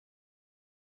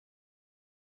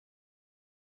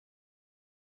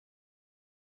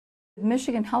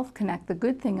Michigan Health Connect, the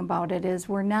good thing about it is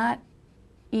we're not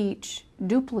each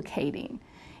duplicating.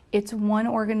 It's one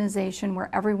organization where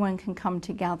everyone can come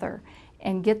together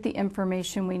and get the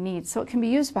information we need. So it can be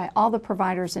used by all the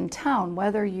providers in town,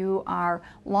 whether you are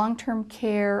long-term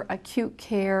care, acute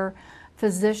care,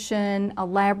 physician, a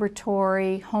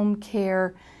laboratory, home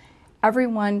care.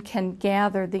 Everyone can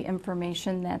gather the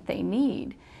information that they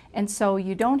need. And so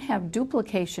you don't have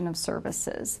duplication of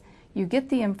services. You get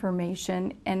the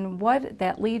information, and what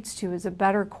that leads to is a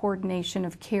better coordination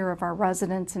of care of our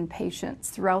residents and patients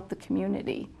throughout the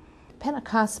community. Pennock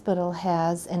Hospital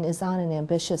has and is on an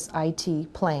ambitious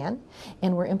IT plan,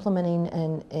 and we're implementing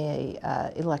an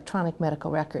electronic medical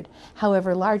record.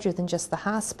 However, larger than just the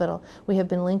hospital, we have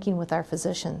been linking with our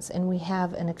physicians, and we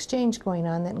have an exchange going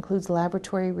on that includes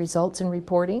laboratory results and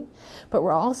reporting, but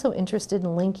we're also interested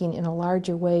in linking in a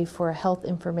larger way for a health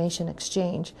information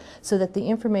exchange so that the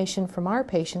information from our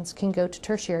patients can go to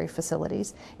tertiary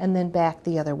facilities and then back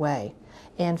the other way.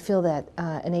 And feel that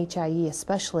an HIE,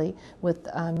 especially with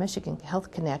Michigan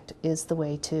Health Connect, is the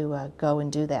way to go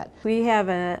and do that. We have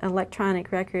an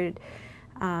electronic record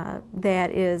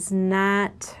that is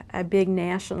not a big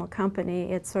national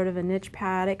company. It's sort of a niche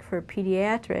product for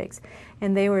pediatrics,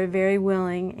 and they were very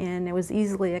willing, and it was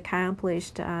easily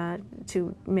accomplished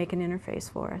to make an interface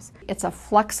for us. It's a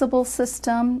flexible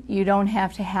system. You don't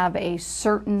have to have a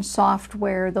certain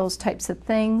software, those types of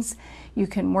things. You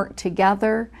can work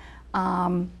together.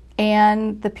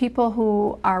 And the people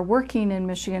who are working in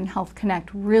Michigan Health Connect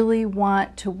really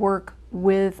want to work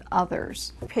with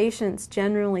others. Patients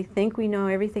generally think we know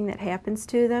everything that happens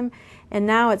to them, and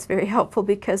now it's very helpful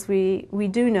because we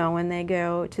do know when they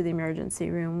go to the emergency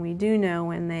room. We do know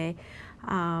when they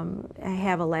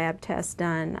have a lab test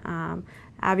done.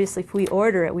 Obviously, if we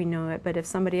order it, we know it, but if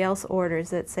somebody else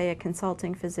orders it, say a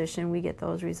consulting physician, we get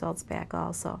those results back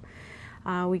also.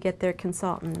 We get their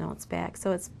consultant notes back,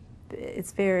 so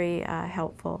it's very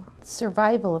helpful.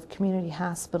 Survival of community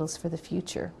hospitals for the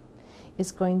future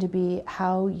is going to be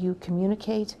how you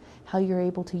communicate, how you're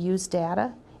able to use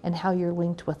data, and how you're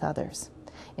linked with others.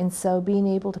 And so being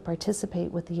able to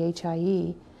participate with the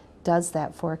HIE does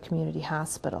that for a community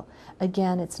hospital.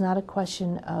 Again, it's not a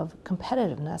question of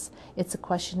competitiveness, it's a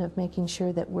question of making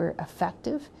sure that we're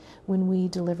effective when we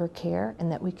deliver care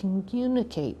and that we can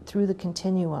communicate through the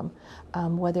continuum,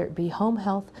 whether it be home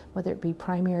health, whether it be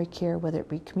primary care, whether it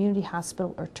be community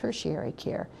hospital or tertiary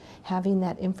care. Having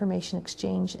that information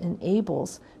exchange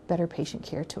enables better patient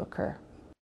care to occur.